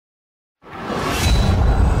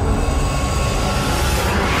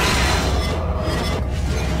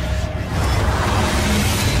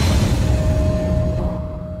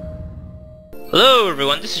Hello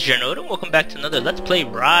everyone, this is Xiahou and welcome back to another Let's Play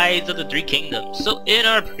Rise of the Three Kingdoms. So in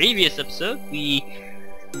our previous episode, we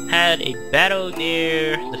had a battle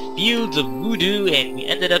near the fields of Wudu and we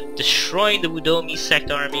ended up destroying the Wuduomi Sect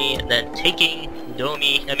army and then taking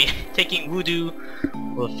Wudu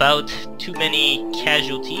without too many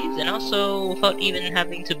casualties and also without even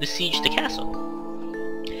having to besiege the castle.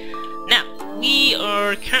 Now, we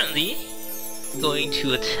are currently going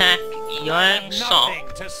to attack Zhong.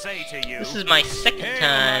 This is my second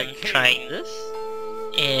time trying this,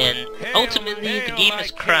 and ultimately the game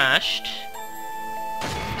has crashed.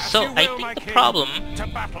 So I think the problem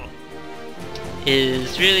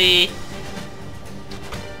is really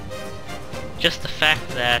just the fact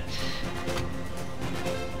that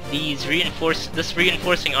this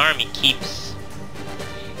reinforcing army keeps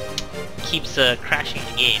crashing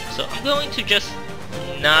the game. So I'm going to just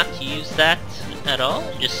not use that at all,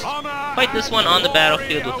 just fight this one on the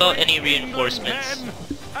battlefield without any reinforcements,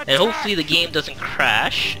 and hopefully the game doesn't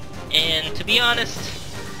crash. And to be honest,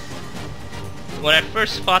 when I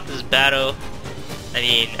first fought this battle,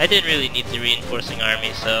 I didn't really need the reinforcing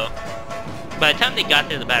army, so by the time they got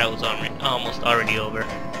there the battle was almost already over.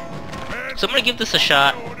 So I'm gonna give this a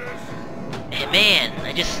shot. And man,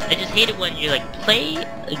 I just hate it when you like play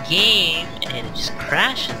a game and it just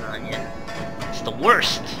crashes on you. It's the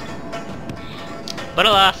worst. But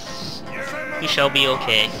alas, we shall be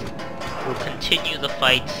okay. We'll continue the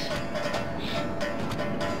fight,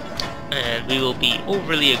 and we will be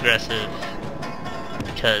overly aggressive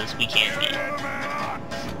because we can be.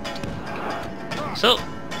 So,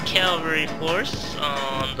 cavalry force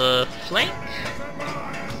on the flank.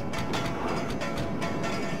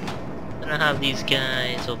 And I have these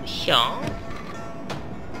guys over here.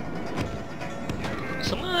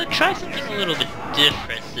 So I'm gonna try something a little bit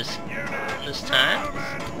different this time.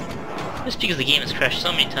 Just because the game has crashed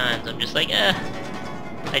so many times, I'm just like,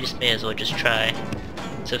 I just may as well just try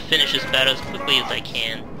to finish this battle as quickly as I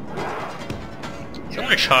can. So I'm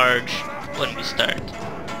gonna charge when we start.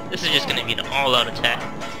 This is just gonna be an all-out attack.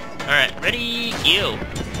 Alright, ready, go!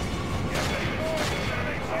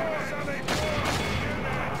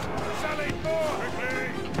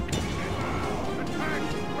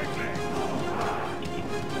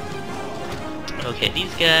 Okay,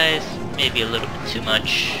 these guys maybe a little bit too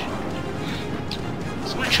much.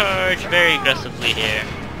 So I'm gonna charge very aggressively here.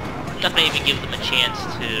 I'm not gonna even give them a chance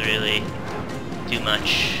to really do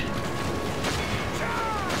much.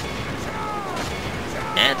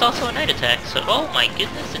 And it's also a night attack, so oh my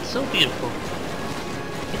goodness, it's so beautiful.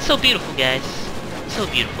 It's so beautiful, guys. It's so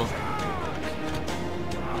beautiful.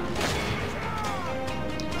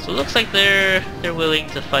 So it looks like they're willing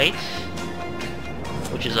to fight,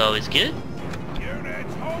 which is always good.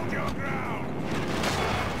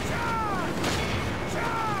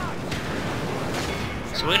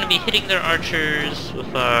 So we're gonna be hitting their archers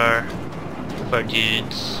with our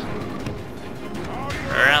dudes.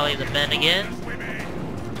 Rally the men again.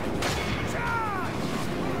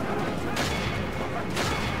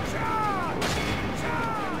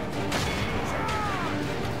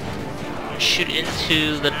 Shoot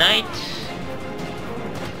into the knight.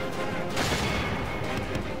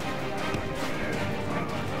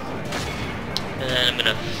 And then I'm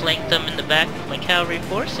gonna flank them in the back with my cavalry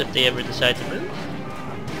force if they ever decide to move.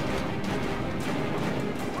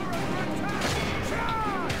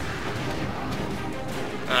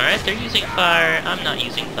 Alright, they're using fire. I'm not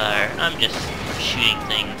using fire. I'm just shooting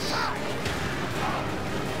things.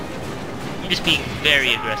 I'm just being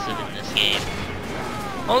very aggressive in this game.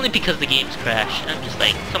 Only because the game's crashed. I'm just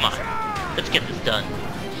like, come on, let's get this done.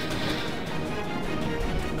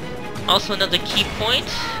 Also, another key point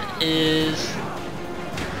is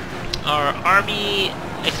our army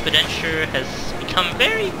expenditure has become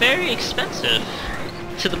very, very expensive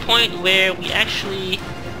to the point where it actually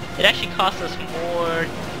costs us more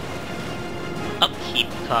upkeep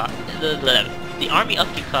cost. The army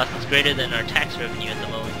upkeep cost is greater than our tax revenue at the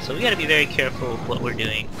moment, so we gotta be very careful with what we're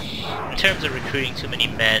doing in terms of recruiting too many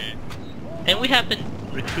men. And we have been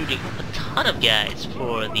recruiting a ton of guys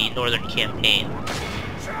for the northern campaign.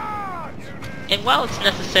 And while it's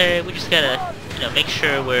necessary, we just gotta, make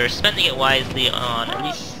sure we're spending it wisely on at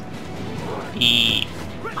least the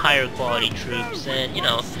higher quality troops and,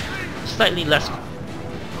 slightly less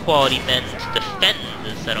quality men to defend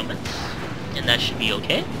the settlements, and that should be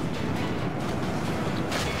okay.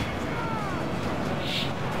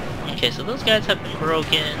 Okay, so those guys have been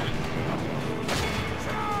broken.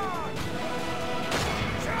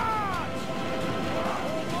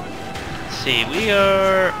 Let's see, we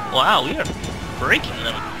are breaking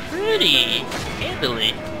them pretty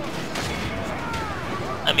handily.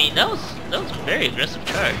 I mean, that was That was a very aggressive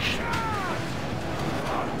charge.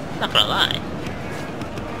 Not gonna lie.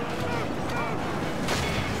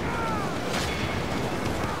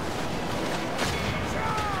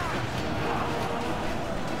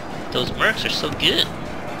 Those mercs are so good.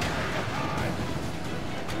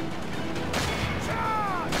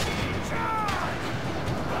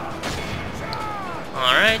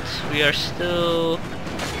 Alright, we are still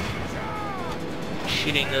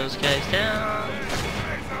shooting those guys down.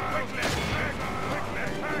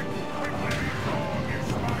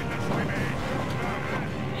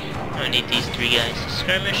 I need these 3 guys to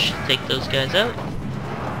skirmish, take those guys out.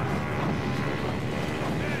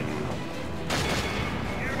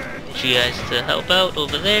 Need you guys to help out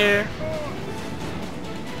over there.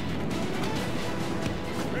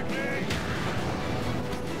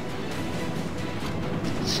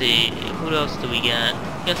 Let's see, what else do we got?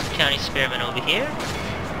 We got some county spearmen over here.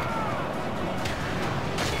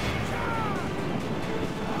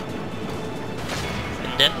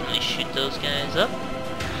 Can definitely shoot those guys up.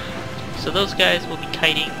 So those guys will be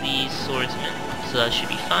kiting these swordsmen, so that should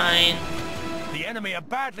be fine. The enemy are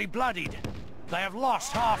badly bloodied. They have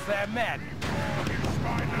lost half their men.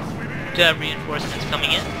 Do have reinforcements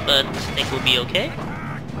coming in, but I think we'll be okay.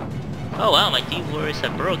 Oh wow, my deep warriors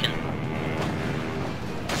have broken.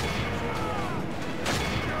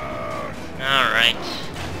 Alright.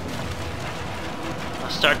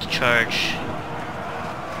 I'll start the charge.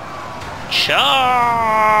 Charge!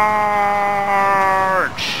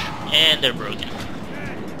 And they're broken.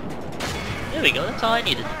 There we go, that's all I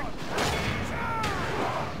needed.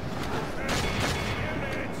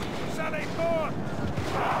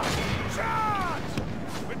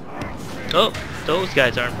 Oh, those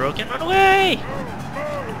guys aren't broken. Run away!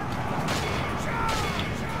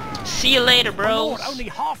 See you later, bros. Lord, only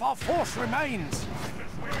half our force remains.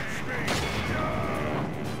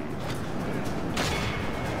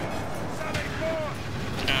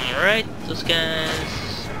 Alright, those guys.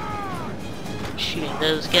 Shooting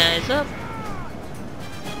those guys up.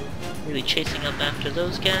 Really chasing up after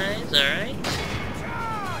those guys, alright.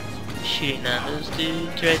 Shooting down those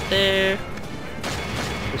dudes right there.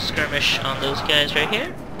 We'll skirmish on those guys right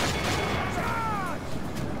here.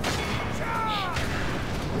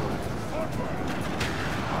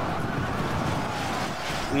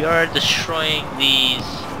 We are destroying these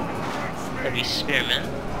heavy spearmen.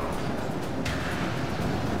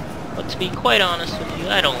 But to be quite honest with you,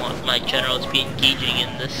 I don't want my general to be engaging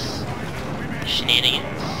in this shenanigans.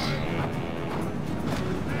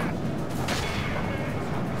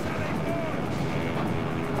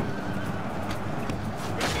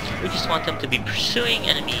 We just want them to be pursuing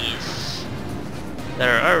enemies that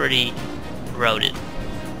are already routed.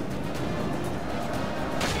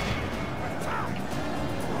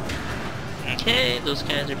 Okay, those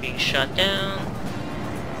guys are being shot down.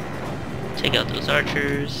 Take out those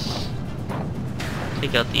archers.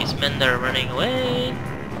 Take out these men that are running away.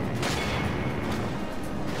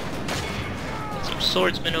 Got some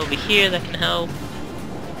swordsmen over here that can help.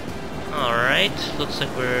 Alright, looks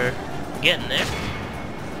like we're getting there.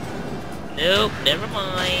 Nope, never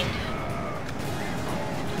mind.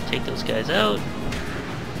 Take those guys out.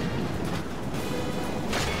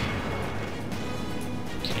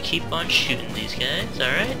 Just keep on shooting these guys,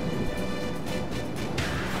 alright?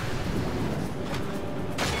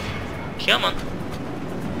 Come on.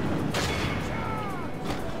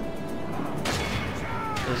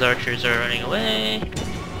 Those archers are running away.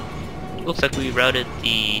 Looks like we routed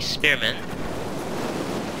the spearmen.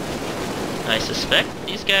 I suspect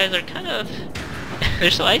these guys are kind of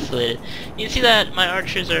they're so isolated. You can see that my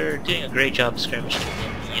archers are doing a great job skirmishing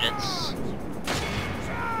the units.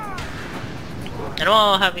 And I'm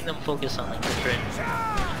all having them focus on like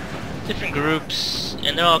different groups,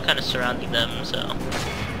 and they're all kind of surrounding them, so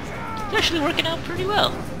it's actually working out pretty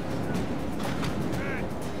well.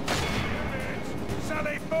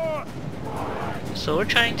 So we're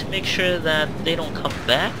trying to make sure that they don't come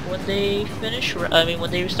back when they finish,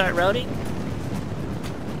 when they start routing.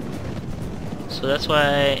 So that's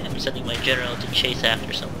why I'm sending my general to chase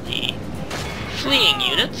after some of the fleeing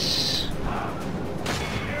units.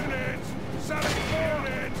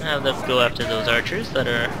 Have them go after those archers that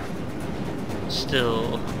are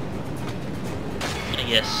still, I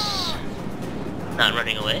guess, not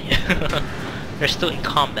running away. They're still in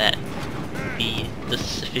combat, would be the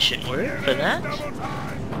sufficient word for that.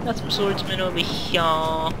 Got some swordsmen over here.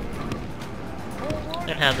 I'm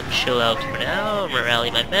gonna have them chill out for now. I'm gonna rally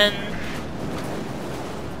my men.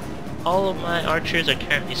 All of my archers are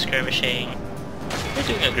currently skirmishing. They're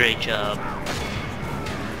doing a great job.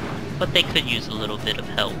 But they could use a little bit of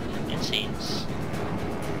help, it seems.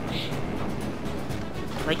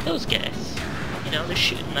 like those guys. You know, they're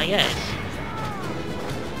shooting my guys.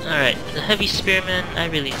 Alright, the heavy spearmen. I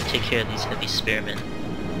really need to take care of these heavy spearmen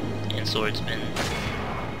and swordsmen.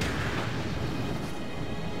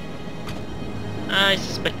 I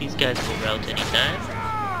suspect these guys will rout anytime.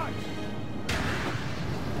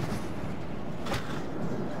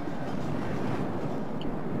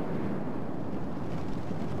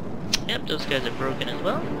 Yep, those guys are broken as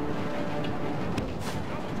well.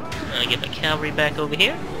 I'm gonna get my cavalry back over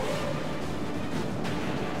here.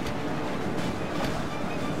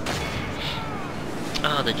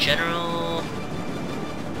 Oh, the general...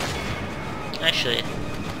 Actually,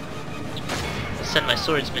 I'll send my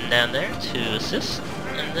swordsman down there to assist,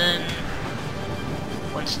 and then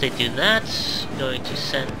once they do that, I'm going to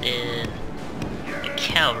send in the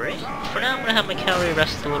cavalry. For now, I'm gonna have my cavalry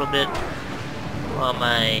rest a little bit while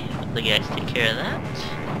my other guys take care of that.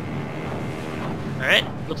 Alright,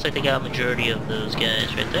 looks like they got a majority of those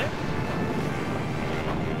guys right there.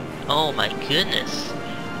 Oh my goodness.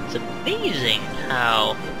 It's amazing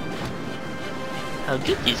how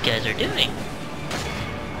good these guys are doing.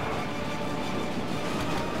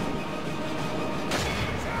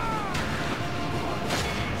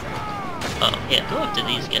 Oh, yeah, go up to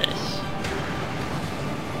these guys.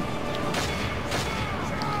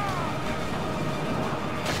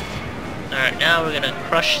 Alright, now we're gonna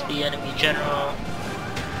crush the enemy general.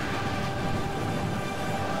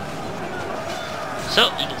 So,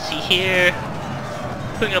 you can see here,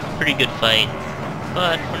 putting up a pretty good fight,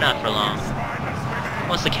 but we're not for long.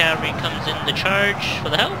 Once the cavalry comes in the charge for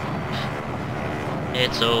the help,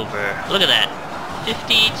 it's over. Look at that.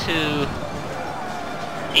 50 to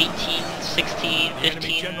 18, 16,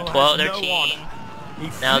 15, 12, 13.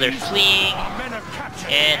 Now they're fleeing,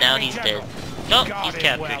 and now he's dead. Oh, he's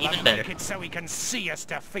captured, even better. So he can see us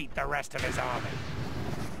defeat the rest of his army.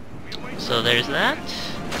 So there's that.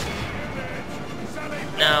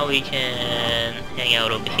 Now we can hang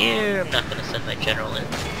out over here. I'm not gonna send my general in.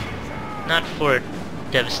 Not for a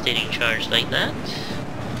devastating charge like that.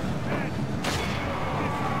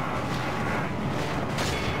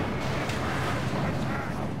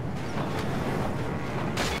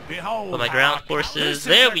 Behold, But my ground forces,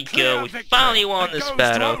 there we go. We finally won this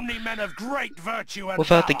battle.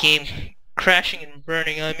 Without the game crashing and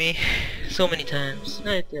burning on me so many times.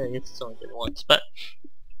 It's only been once, but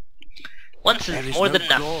once is more than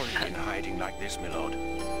enough. In hiding like this, my lord.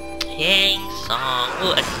 Yang Song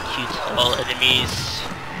will execute all enemies.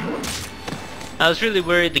 I was really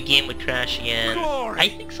worried the game would crash again. I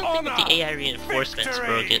think something with the AI reinforcements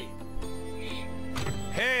broke it.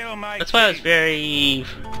 That's why I was very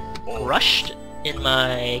rushed in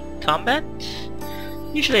my combat.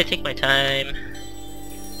 Usually I take my time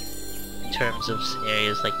in terms of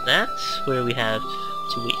scenarios like that, where we have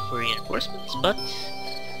to wait for reinforcements, but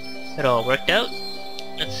it all worked out.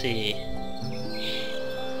 Let's see.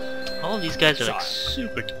 All of these guys are like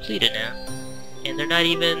super depleted now, and they're not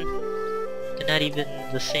even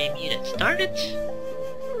the same units. Darn it!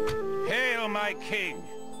 Hail my king!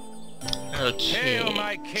 Okay, Hail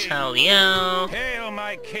my king! Xiahou Yuan. Hail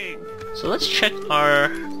my king! So let's check our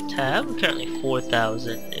tab. We're currently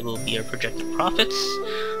 4,000. It will be our projected profits.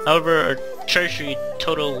 However, our treasury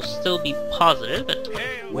total will still be positive at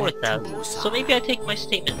 24,000. So maybe I take my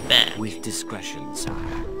statement back. With discretion, sire.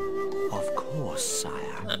 Of course,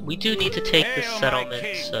 sire. We do need to take this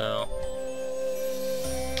settlement, so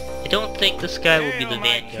I don't think this guy will be the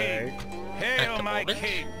vanguard at the moment.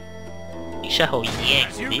 Xiahou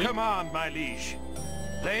Yuan will be. Command, my liege.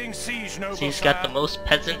 Laying siege, noble So he's got the most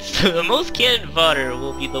peasants. The most cannon fodder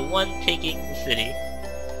will be the one taking the city.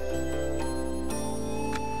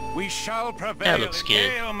 We shall prevail. That looks good.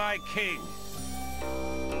 Hail my king.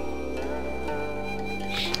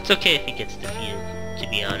 It's okay if he gets defeated, to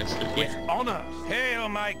be honest with you. Honor. Hail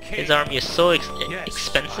my king. His army is so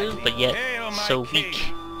expensive, but yet so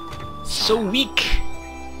weak. So weak!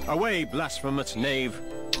 Away, blasphemous knave!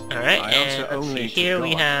 Alright, I answer and let's only see, to here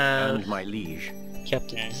we God have and my liege.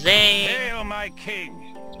 Captain Zhang. Hail my king.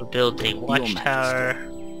 We'll build a watchtower.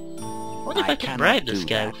 I wonder if I can bribe this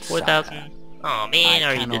guy with 4,000. Oh man, I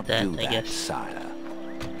already did that, I guess. Sire.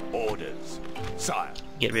 Orders, sire.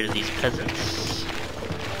 Get rid of these peasants.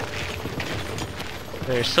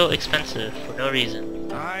 They're so expensive for no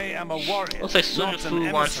reason. I am a warrior. Looks like Sun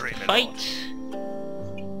Fu wants to fight.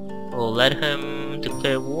 We'll let him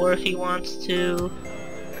declare war if he wants to.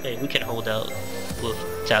 Hey, we can hold out with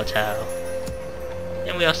Cao Cao.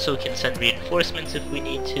 And we also can send reinforcements if we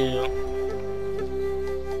need to.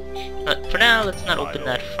 But for now, let's not open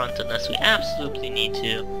that front unless we absolutely need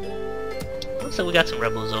to. Looks like we got some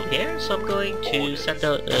rebels over here, so I'm going to send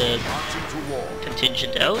out a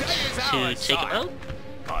contingent out to take them out.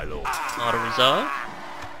 Auto-resolve.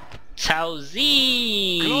 Cao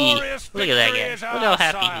Zi! Look at that guy. Look how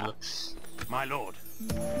happy he looks. My lord.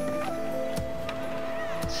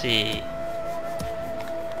 Let's see.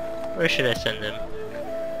 Where should I send them?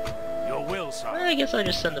 Your will, sire. I guess I'll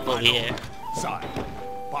just send them over here. Sire,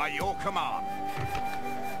 by your command.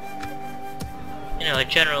 You know, a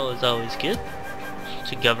general is always good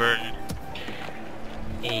to govern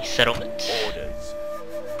a settlement. Orders.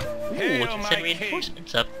 Ooh, we can send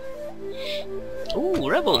reinforcements up. Ooh,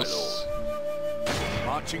 rebels!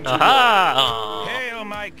 Marching to Aha! Hail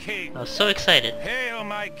my king! I was so excited. Hail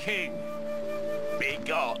my king! Be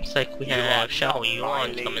gone! Looks like we have Xiahou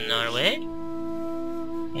Yuan coming our way.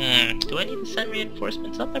 Do I need to send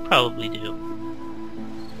reinforcements up? I probably do.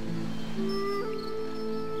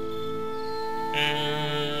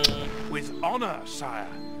 With honor, sire.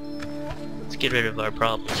 Let's get rid of our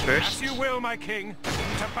problems first. As you will, my king.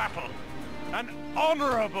 To battle. An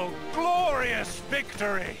honorable, glorious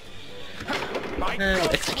victory. We'll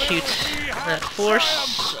execute that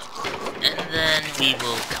force, and then we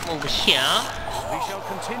will come over here. We shall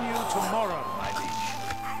continue tomorrow, my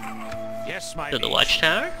liege. Yes, my To the liege.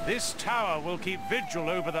 watchtower. This tower will keep vigil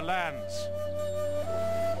over the lands.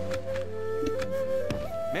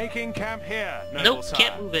 Making camp here, noble Nope, sire.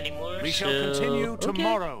 can't move anymore. We shall so... continue okay.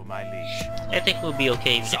 tomorrow, my liege. I think we'll be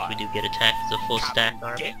okay even if we do get attacked as a full stack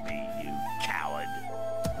army. Get me, you coward.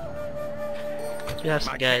 We have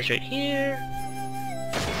some guys right here.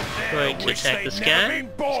 Going to attack this guy. He's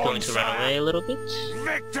going to run away a little bit.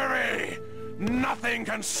 Victory! Nothing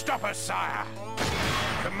can stop us, sire.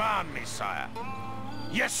 Command me, sire.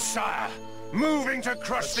 Yes, sire. Moving to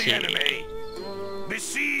crush the enemy.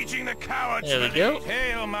 Besieging the cowards. There we go.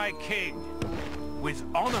 Hail, my king. With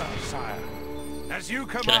honor, sire. As you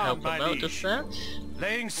Gonna command, help my him out liege. with that.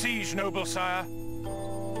 Laying siege, noble sire.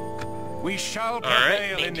 We shall Alright,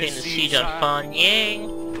 prevail in maintain this the siege, siege on sire. Fan Yang.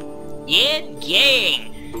 Yan Yang!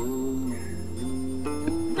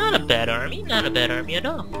 Not a bad army, not a bad army at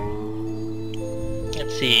all.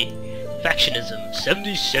 Let's see. Factionism,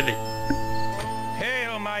 77.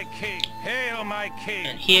 Hail, my king. Hail, my king.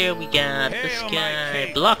 And here we got this Hail, my guy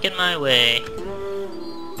king. blocking my way.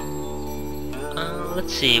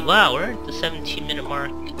 Let's see. Wow, we're at the 17-minute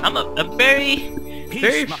mark. I'm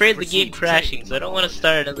very afraid of the game crashing, so I don't want to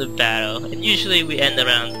start another battle. And usually we end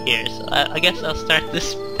around here, so I guess I'll start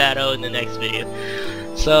this battle in the next video.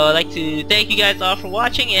 So I'd like to thank you guys all for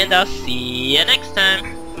watching, and I'll see you next time.